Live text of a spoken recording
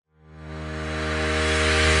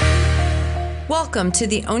Welcome to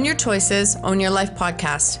the Own Your Choices, Own Your Life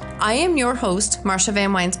podcast. I am your host, Marsha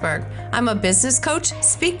Van Weinsberg. I'm a business coach,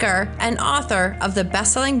 speaker, and author of the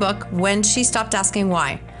best-selling book, When She Stopped Asking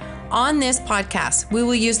Why. On this podcast, we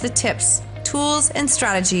will use the tips, tools, and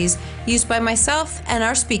strategies used by myself and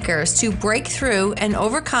our speakers to break through and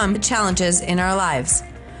overcome the challenges in our lives.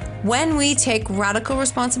 When we take radical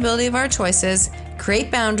responsibility of our choices,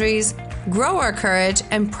 create boundaries, grow our courage,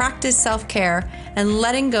 and practice self-care and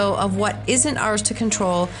letting go of what isn't ours to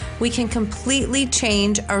control, we can completely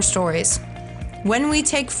change our stories. When we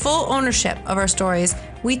take full ownership of our stories,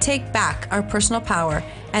 we take back our personal power,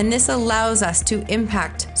 and this allows us to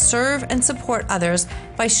impact, serve, and support others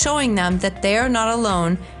by showing them that they are not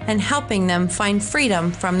alone and helping them find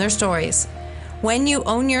freedom from their stories. When you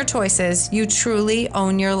own your choices, you truly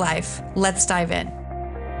own your life. Let's dive in.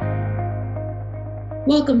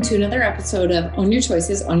 Welcome to another episode of Own Your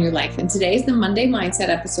Choices, Own Your Life. And today is the Monday Mindset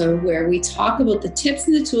episode where we talk about the tips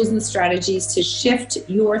and the tools and the strategies to shift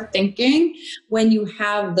your thinking when you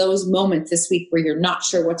have those moments this week where you're not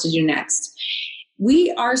sure what to do next.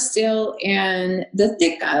 We are still in the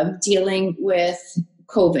thick of dealing with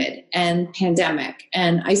COVID and pandemic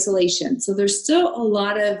and isolation. So there's still a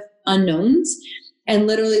lot of unknowns, and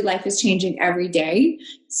literally life is changing every day.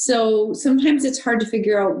 So sometimes it's hard to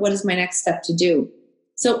figure out what is my next step to do.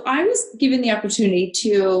 So I was given the opportunity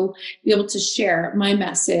to be able to share my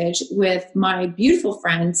message with my beautiful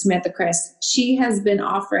friend, Samantha Chris. She has been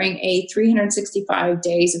offering a 365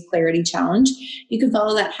 Days of Clarity challenge. You can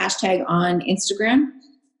follow that hashtag on Instagram.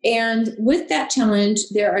 And with that challenge,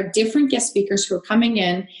 there are different guest speakers who are coming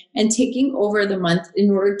in and taking over the month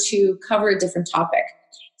in order to cover a different topic.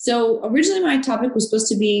 So originally my topic was supposed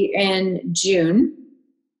to be in June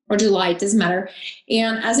or July, it doesn't matter.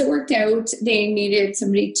 And as it worked out, they needed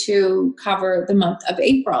somebody to cover the month of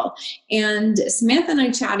April. And Samantha and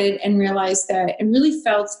I chatted and realized that and really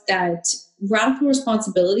felt that radical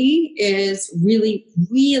responsibility is really,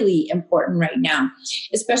 really important right now,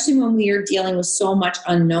 especially when we are dealing with so much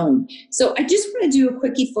unknown. So I just want to do a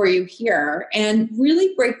quickie for you here and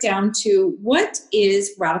really break down to what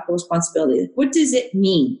is radical responsibility? What does it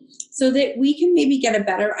mean? So that we can maybe get a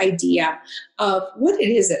better idea of what it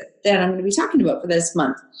is that I'm going to be talking about for this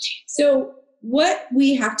month. So what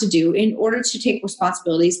we have to do in order to take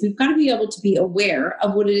responsibilities, we've got to be able to be aware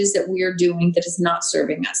of what it is that we are doing that is not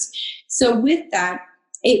serving us. So with that,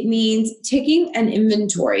 it means taking an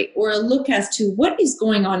inventory or a look as to what is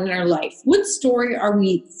going on in our life. What story are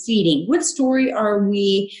we feeding? What story are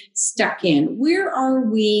we stuck in? Where are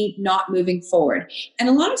we not moving forward? And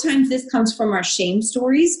a lot of times this comes from our shame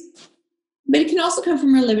stories, but it can also come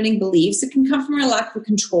from our limiting beliefs. It can come from our lack of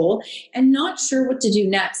control and not sure what to do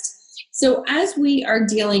next. So as we are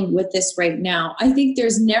dealing with this right now, I think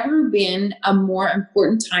there's never been a more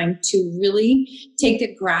important time to really take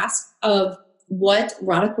the grasp of what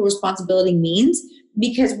radical responsibility means,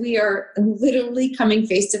 because we are literally coming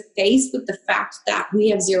face to face with the fact that we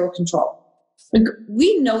have zero control.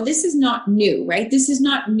 We know this is not new, right? This is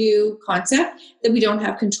not new concept that we don't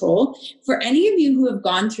have control. For any of you who have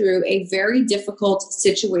gone through a very difficult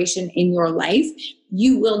situation in your life,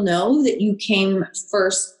 you will know that you came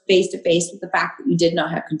first face to face with the fact that you did not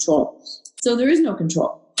have control. So there is no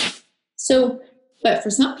control. But for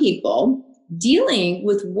some people, dealing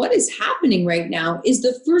with what is happening right now is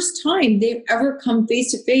the first time they've ever come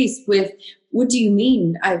face to face with, what do you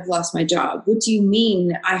mean I've lost my job? What do you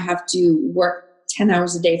mean I have to work 10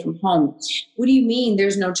 hours a day from home? What do you mean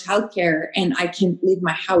there's no childcare and I can't leave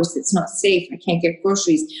my house? It's not safe. I can't get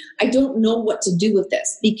groceries. I don't know what to do with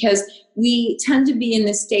this, because we tend to be in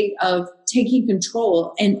this state of taking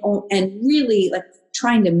control and really like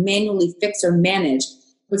trying to manually fix or manage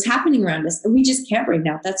what's happening around us. And we just can't right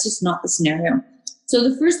now. That's just not the scenario. So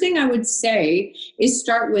the first thing I would say is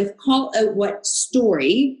start with call out what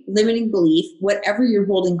story, limiting belief, whatever you're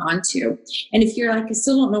holding on to. And if you're like, I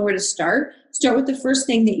still don't know where to start with the first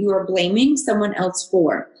thing that you are blaming someone else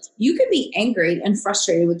for. You could be angry and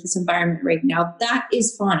frustrated with this environment right now. That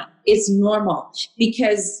is fine. It's normal,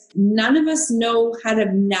 because none of us know how to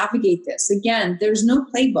navigate this. Again, there's no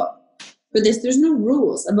playbook for this. There's no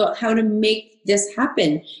rules about how to make this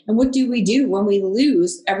happen. And what do we do when we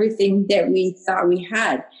lose everything that we thought we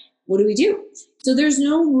had? What do we do? So there's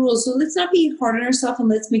no rules. So let's not be hard on ourselves, and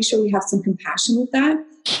let's make sure we have some compassion with that.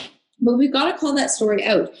 But we've got to call that story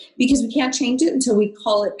out, because we can't change it until we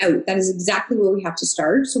call it out. That is exactly where we have to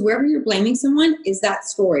start. So wherever you're blaming someone is that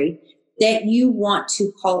story that you want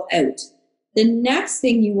to call out. The next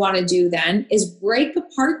thing you want to do then is break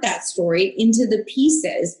apart that story into the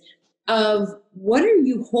pieces of what are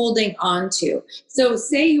you holding on to? So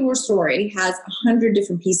say your story has 100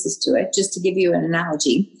 different pieces to it, just to give you an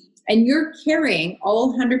analogy, and you're carrying all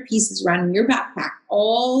 100 pieces around in your backpack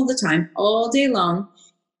all the time, all day long.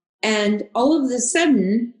 And all of a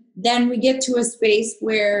sudden, then we get to a space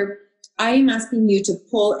where I am asking you to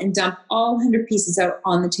pull and dump all 100 pieces out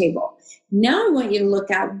on the table. Now I want you to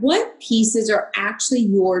look at what pieces are actually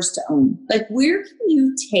yours to own. Like, where can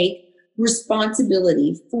you take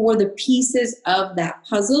responsibility for the pieces of that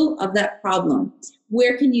puzzle, of that problem?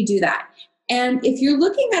 Where can you do that? And if you're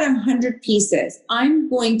looking at 100 pieces, I'm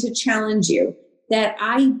going to challenge you that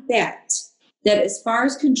I bet that as far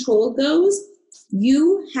as control goes,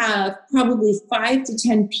 you have probably 5 to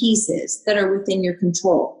 10 pieces that are within your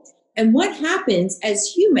control. And what happens as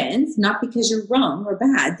humans, not because you're wrong or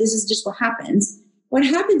bad, this is just what happens. What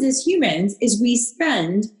happens as humans is we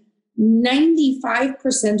spend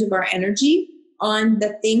 95% of our energy on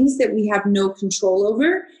the things that we have no control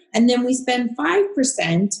over. And then we spend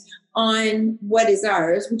 5% on what is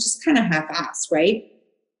ours, which is kind of half-assed, right?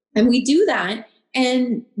 And we do that.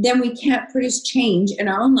 And then we can't produce change in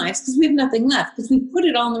our own lives because we have nothing left, because we put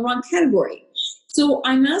it all in the wrong category. So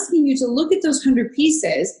I'm asking you to look at those 100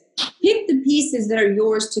 pieces, pick the pieces that are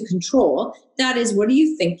yours to control. That is, what are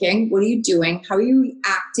you thinking? What are you doing? How are you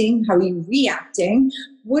acting? How are you reacting?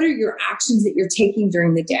 What are your actions that you're taking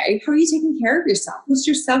during the day? How are you taking care of yourself? What's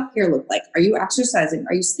your self-care look like? Are you exercising?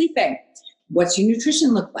 Are you sleeping? What's your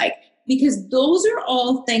nutrition look like? Because those are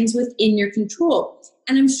all things within your control.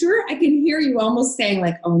 And I'm sure I can hear you almost saying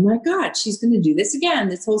like, oh my God, she's going to do this again.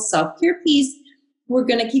 This whole self-care piece, we're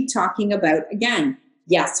going to keep talking about again.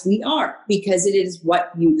 Yes, we are, because it is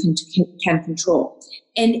what you can control.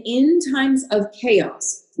 And in times of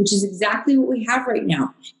chaos, which is exactly what we have right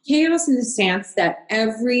now, chaos in the sense that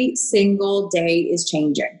every single day is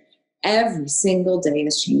changing. Every single day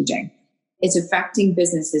is changing. It's affecting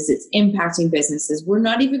businesses. It's impacting businesses. We're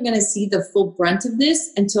not even going to see the full brunt of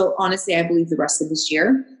this until, honestly, I believe the rest of this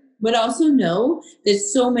year. But also know that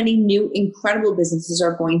so many new incredible businesses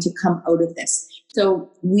are going to come out of this.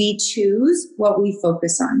 So we choose what we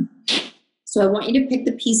focus on. So I want you to pick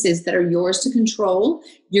the pieces that are yours to control.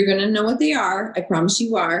 You're going to know what they are. I promise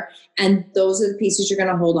you are. And those are the pieces you're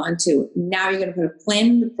going to hold on to. Now you're going to put a plan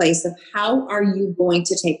into place of how are you going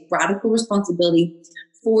to take radical responsibility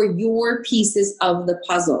for your pieces of the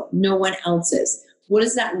puzzle, no one else's. What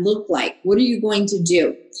does that look like? What are you going to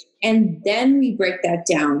do? And then we break that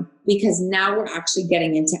down, because now we're actually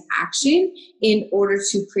getting into action in order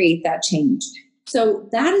to create that change. So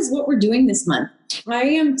that is what we're doing this month. I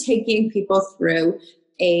am taking people through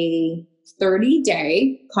a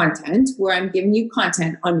 30-day content where I'm giving you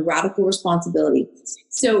content on radical responsibility.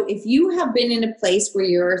 So if you have been in a place where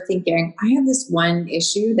you're thinking, I have this one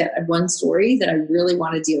issue, one story that I really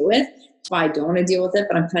want to deal with, well, I don't want to deal with it,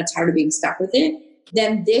 but I'm kind of tired of being stuck with it,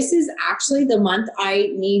 then this is actually the month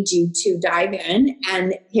I need you to dive in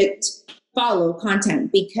and hit follow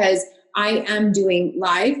content, because I am doing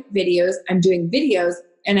live videos, I'm doing videos,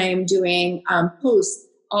 and I am doing posts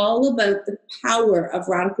all about the power of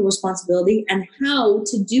radical responsibility and how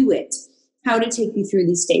to do it, how to take you through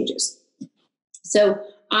these stages. So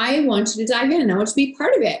I want you to dive in. I want you to be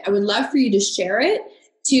part of it. I would love for you to share it,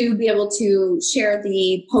 to be able to share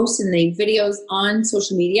the posts and the videos on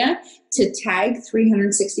social media, to tag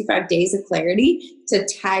 365 Days of Clarity, to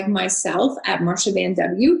tag myself at Marsha Van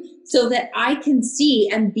W, so that I can see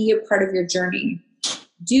and be a part of your journey.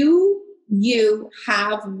 Do you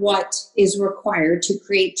have what is required to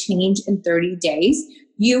create change in 30 days?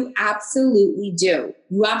 You absolutely do.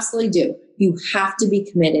 You absolutely do. You have to be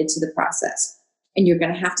committed to the process. And you're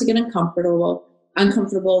going to have to get uncomfortable.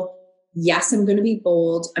 Yes, I'm going to be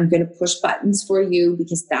bold. I'm going to push buttons for you,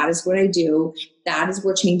 because that is what I do. That is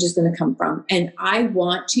where change is going to come from. And I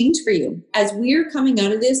want change for you. As we're coming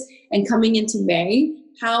out of this and coming into May,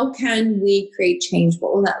 how can we create change?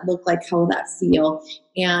 What will that look like? How will that feel?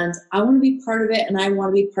 And I want to be part of it, and I want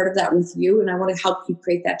to be part of that with you, and I want to help you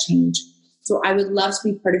create that change. So I would love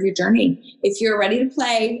to be part of your journey. If you're ready to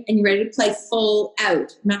play, and you're ready to play full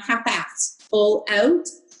out, not half-assed, full out,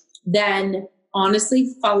 then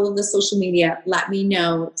honestly follow the social media. Let me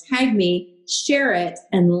know, tag me, share it,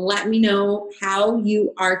 and let me know how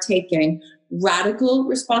you are taking radical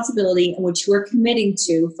responsibility and what you are committing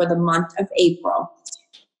to for the month of April.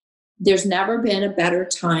 There's never been a better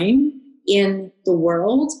time in the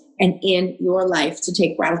world and in your life to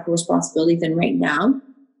take radical responsibility than right now.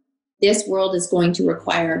 This world is going to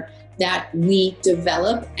require that we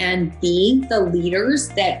develop and be the leaders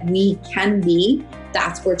that we can be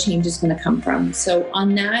that's where change is going to come from. So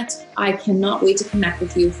on that, I cannot wait to connect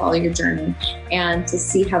with you, follow your journey, and to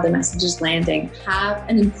see how the message is landing. Have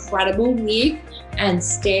an incredible week and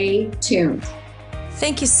stay tuned.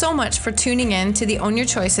 Thank you so much for tuning in to the Own Your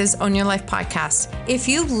Choices, Own Your Life podcast. If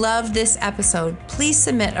you loved this episode, please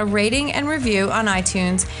submit a rating and review on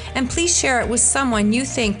iTunes, and please share it with someone you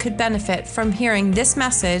think could benefit from hearing this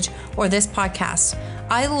message or this podcast.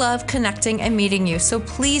 I love connecting and meeting you, so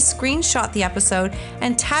please screenshot the episode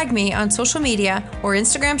and tag me on social media or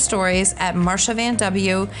Instagram stories at Marsha Van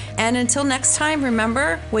W. And until next time,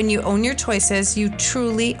 remember, when you own your choices, you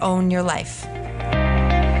truly own your life.